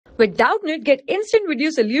With Doubtnut, get instant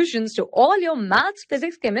video solutions to all your maths,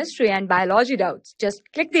 physics, chemistry, and biology doubts. Just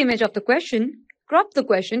click the image of the question, crop the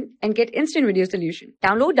question, and get instant video solution.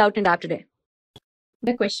 Download Doubtnut app today.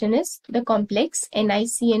 The question is, the complex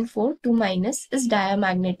NiCN4 2- is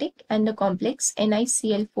diamagnetic and the complex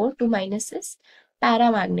NiCl4 2- is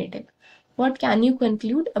paramagnetic. What can you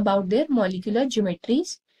conclude about their molecular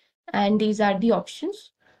geometries? And these are the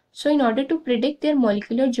options. So in order to predict their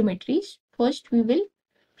molecular geometries, first we will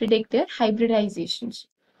predict their hybridizations.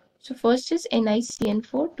 So first is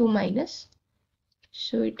NiCN4 2-.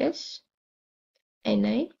 So it is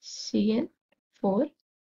NiCN4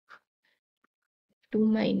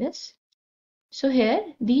 2-. So here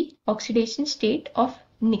the oxidation state of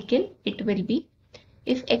nickel, it will be,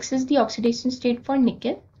 if X is the oxidation state for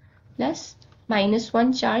nickel, plus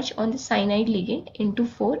 -1 charge on the cyanide ligand into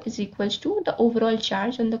 4 is equals to the overall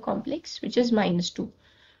charge on the complex, which is -2.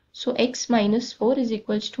 So X minus 4 is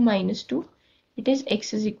equals to -2. It is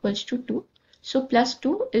X is equals to 2. So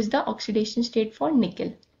 +2 is the oxidation state for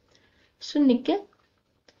nickel. So nickel,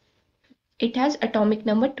 it has atomic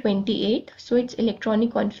number 28. So its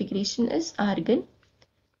electronic configuration is argon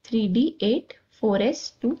 3d8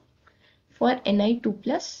 4s2. For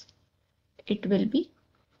Ni2+, it will be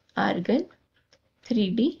argon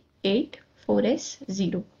 3d8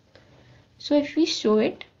 4s0. So if we show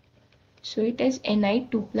it, so it is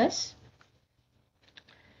Ni2+.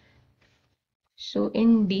 So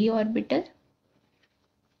in d orbital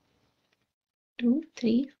 2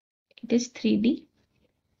 3, it is 3d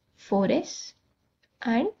 4s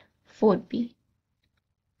and 4p.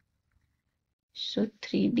 So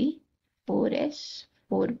 3d 4s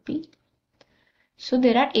 4p. So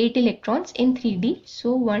there are 8 electrons in 3d.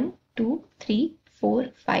 So 1 2 3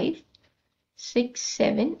 4 5 6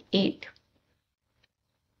 7 8.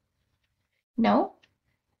 Now,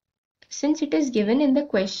 since it is given in the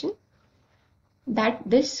question that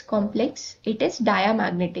this complex, it is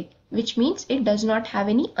diamagnetic, which means it does not have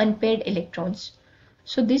any unpaired electrons.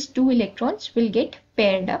 So these 2 electrons will get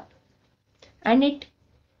paired up and it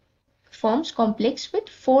forms complex with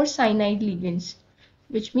 4 cyanide ligands,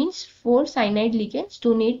 which means 4 cyanide ligands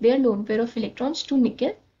donate their lone pair of electrons to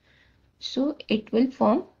nickel. So it will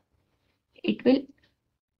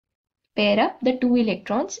pair up the 2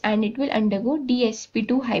 electrons and it will undergo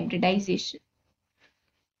dsp2 hybridization.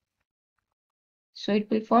 So it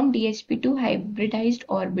will form dsp2 hybridized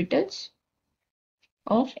orbitals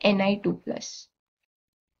of Ni2+.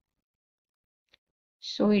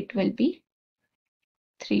 So it will be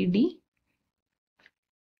 3d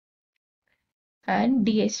and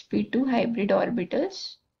dsp2 hybrid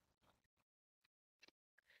orbitals,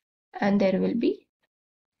 and there will be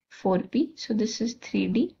 4p. So this is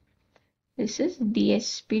 3d, this is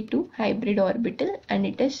dsp2 hybrid orbital and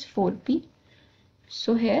it is 4p.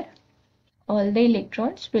 So here all the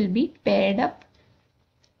electrons will be paired up.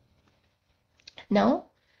 Now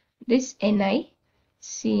this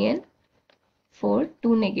NiCN4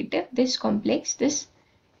 2-, this complex, this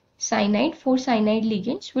cyanide, 4 cyanide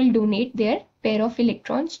ligands will donate their pair of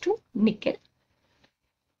electrons to nickel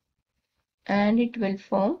and it will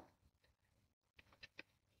form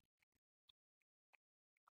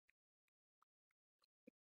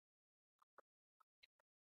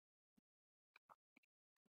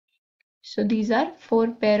so these are 4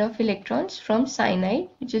 pair of electrons from cyanide,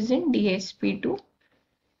 which is in dsp2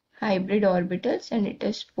 hybrid orbitals and it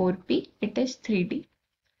is 4p, it is 3d.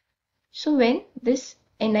 So when this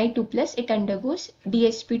Ni2+, it undergoes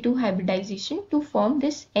dsp2 hybridization to form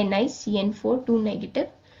this NiCN4 2-.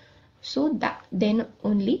 So that then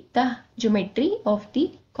only the geometry of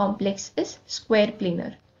the complex is square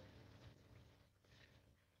planar.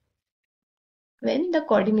 When the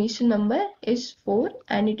coordination number is 4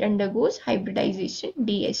 and it undergoes hybridization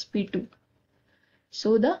dsp2.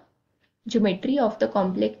 So the geometry of the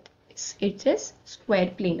complex, it is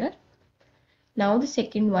square planar. Now the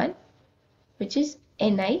second one, which is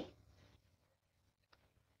NiCl4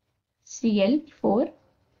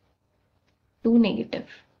 2-.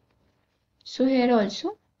 So here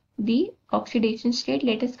also the oxidation state,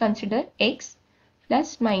 let us consider X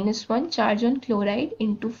plus -1 charge on chloride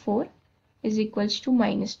into 4 is equals to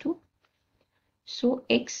 -2. So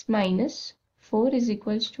X minus 4 is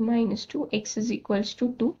equals to -2, X is equals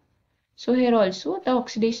to 2. So here also the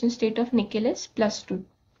oxidation state of nickel is +2.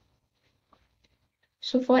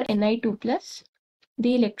 So for Ni2+,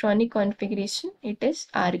 the electronic configuration, it is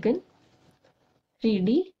argon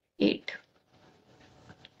 3d8.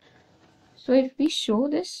 So if we show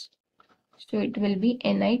this, so it will be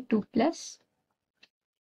Ni2+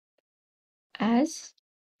 as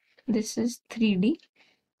this is 3d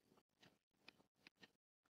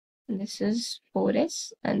This is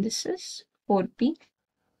 4s and this is 4p.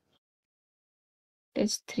 It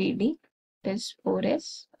is 3d. It is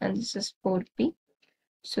 4s and this is 4p.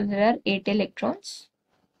 So there are 8 electrons.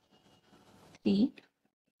 3,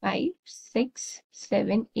 5, 6,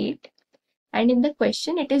 7, 8. And in the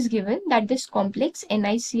question it is given that this complex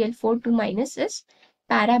NiCl4 2- is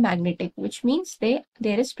paramagnetic, which means there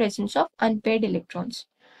is presence of unpaired electrons.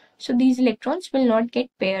 So these electrons will not get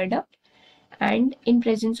paired up, and in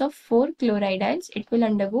presence of 4 chloride ions it will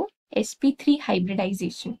undergo sp3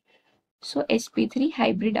 hybridization. So sp3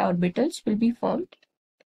 hybrid orbitals will be formed.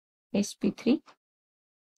 sp3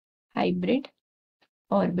 hybrid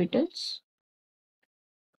orbitals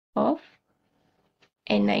of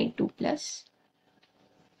Ni2 plus.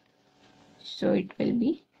 So it will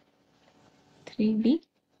be 3d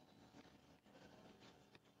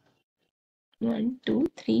 1,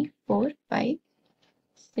 2, 3, 4, 5,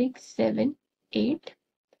 6, 7, 8.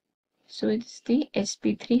 So it's the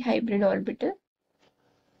sp3 hybrid orbital.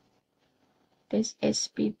 This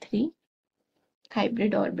sp3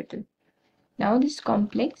 hybrid orbital. Now this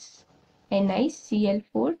complex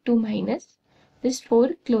NiCl4 2-, this 4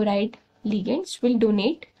 chloride ligands will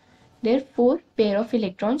donate their 4 pair of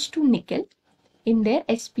electrons to nickel in their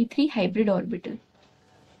sp3 hybrid orbital.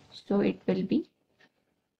 So it will be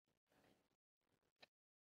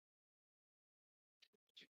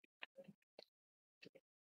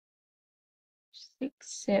 6,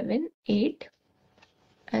 7, 8,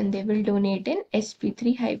 and they will donate in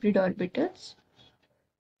sp3 hybrid orbitals.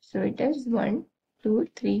 So it is 1, 2,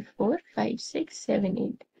 3, 4, 5, 6, 7,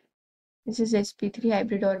 8. This is sp3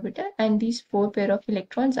 hybrid orbital, and these 4 pair of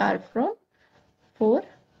electrons are from 4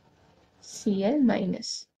 Cl-.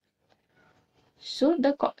 So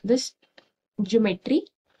this geometry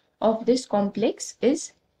of this complex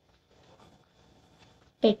is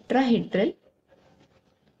tetrahedral,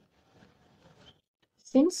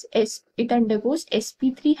 since it undergoes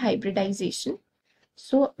sp3 hybridization.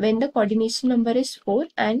 So when the coordination number is 4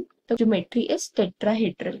 and the geometry is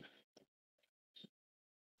tetrahedral.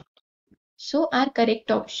 So our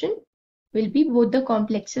correct option will be both the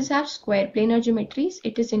complexes have square planar geometries.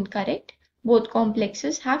 It is incorrect. Both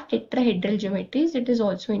complexes have tetrahedral geometries. It is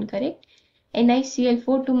also incorrect.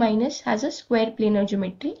 NiCl4 2- has a square planar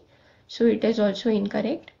geometry. So it is also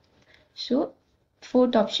incorrect. So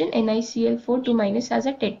fourth option, NiCl4 2- has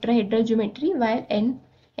a tetrahedral geometry, while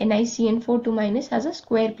NiCN4 2- has a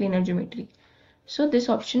square planar geometry. So this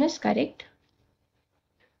option is correct.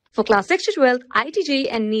 For class 6 to 12, IIT JEE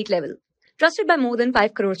and NEET level. Trusted by more than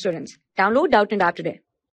 5 crore students. Download Doubtnut app today.